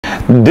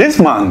This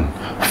man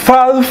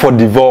filed for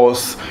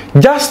divorce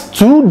just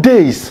 2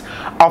 days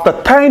after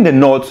tying the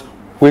knot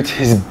with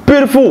his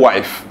beautiful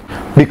wife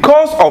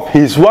because of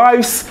his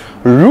wife's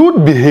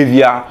rude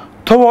behavior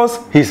towards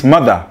his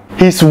mother.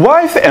 His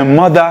wife and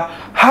mother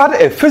had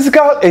a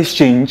physical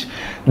exchange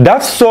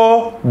that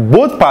saw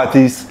both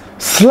parties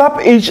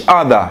slap each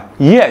other.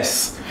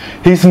 Yes,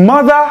 his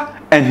mother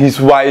and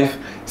his wife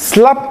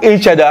slapped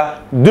each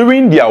other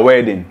during their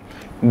wedding.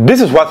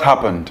 This is what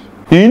happened.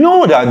 You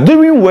know that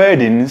during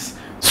weddings,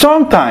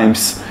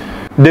 sometimes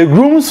the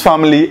groom's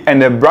family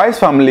and the bride's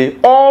family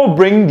all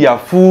bring their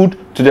food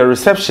to the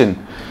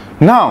reception.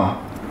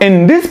 Now,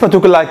 in this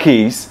particular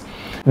case,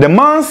 the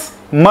man's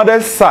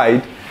mother's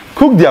side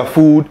cooked their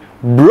food,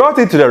 brought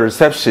it to the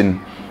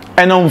reception,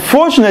 and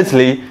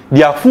unfortunately,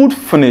 their food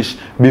finished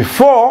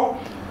before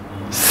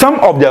some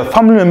of their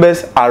family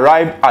members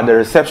arrived at the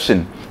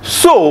reception.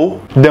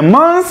 So, the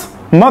man's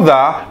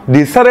mother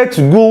decided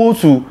to go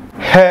to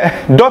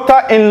her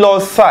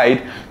daughter-in-law's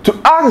side to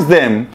ask them